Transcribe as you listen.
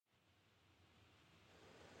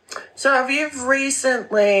So, if you've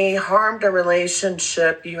recently harmed a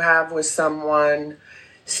relationship you have with someone,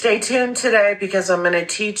 stay tuned today because I'm going to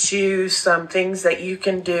teach you some things that you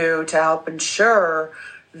can do to help ensure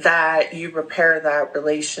that you repair that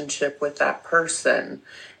relationship with that person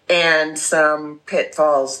and some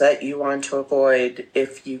pitfalls that you want to avoid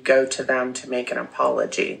if you go to them to make an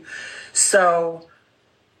apology. So,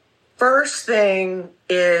 first thing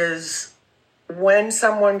is, when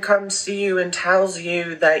someone comes to you and tells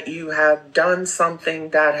you that you have done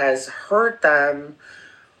something that has hurt them,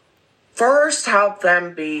 first help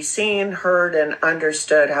them be seen, heard, and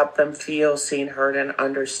understood. Help them feel seen, heard, and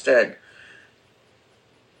understood.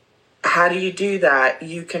 How do you do that?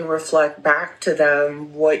 You can reflect back to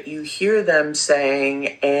them what you hear them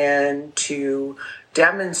saying and to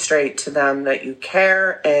demonstrate to them that you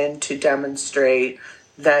care and to demonstrate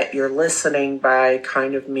that you're listening by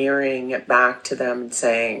kind of mirroring it back to them and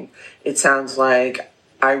saying, it sounds like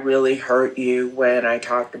I really hurt you when I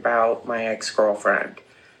talked about my ex-girlfriend.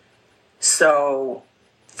 So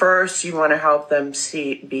first you want to help them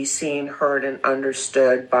be seen, heard, and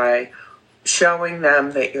understood by showing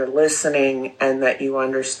them that you're listening and that you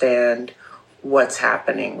understand what's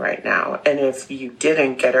happening right now. And if you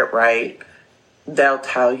didn't get it right, they'll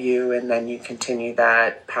tell you, and then you continue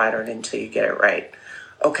that pattern until you get it right.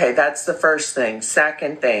 Okay, that's the first thing.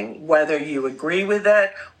 Second thing, whether you agree with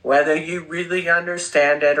it, whether you really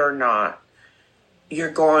understand it or not,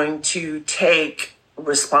 you're going to take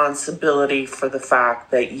responsibility for the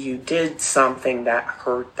fact that you did something that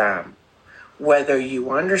hurt them. Whether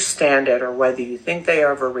you understand it or whether you think they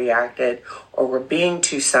overreacted or were being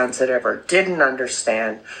too sensitive or didn't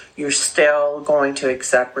understand, you're still going to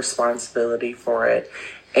accept responsibility for it.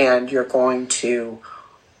 And you're going to,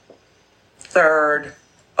 third,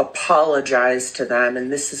 apologize to them.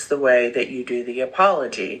 And this is the way that you do the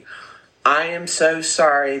apology. I am so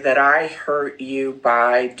sorry that I hurt you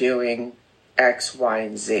by doing X, Y,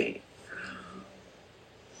 and Z.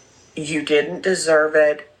 You didn't deserve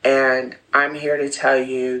it, and I'm here to tell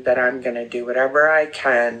you that I'm going to do whatever I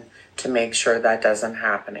can to make sure that doesn't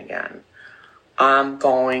happen again. I'm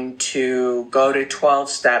going to go to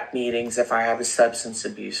 12-step meetings if I have a substance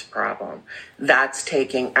abuse problem. That's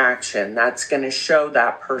taking action. That's going to show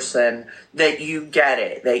that person that you get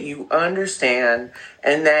it, that you understand,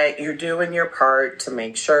 and that you're doing your part to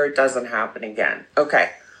make sure it doesn't happen again.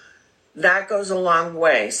 Okay, that goes a long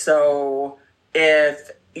way. So if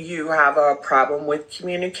you have a problem with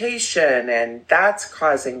communication and that's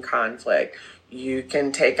causing conflict, you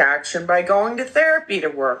can take action by going to therapy to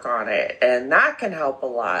work on it, and that can help a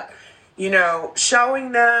lot. You know,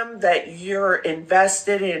 showing them that you're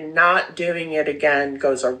invested in not doing it again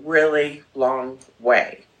goes a really long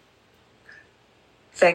way.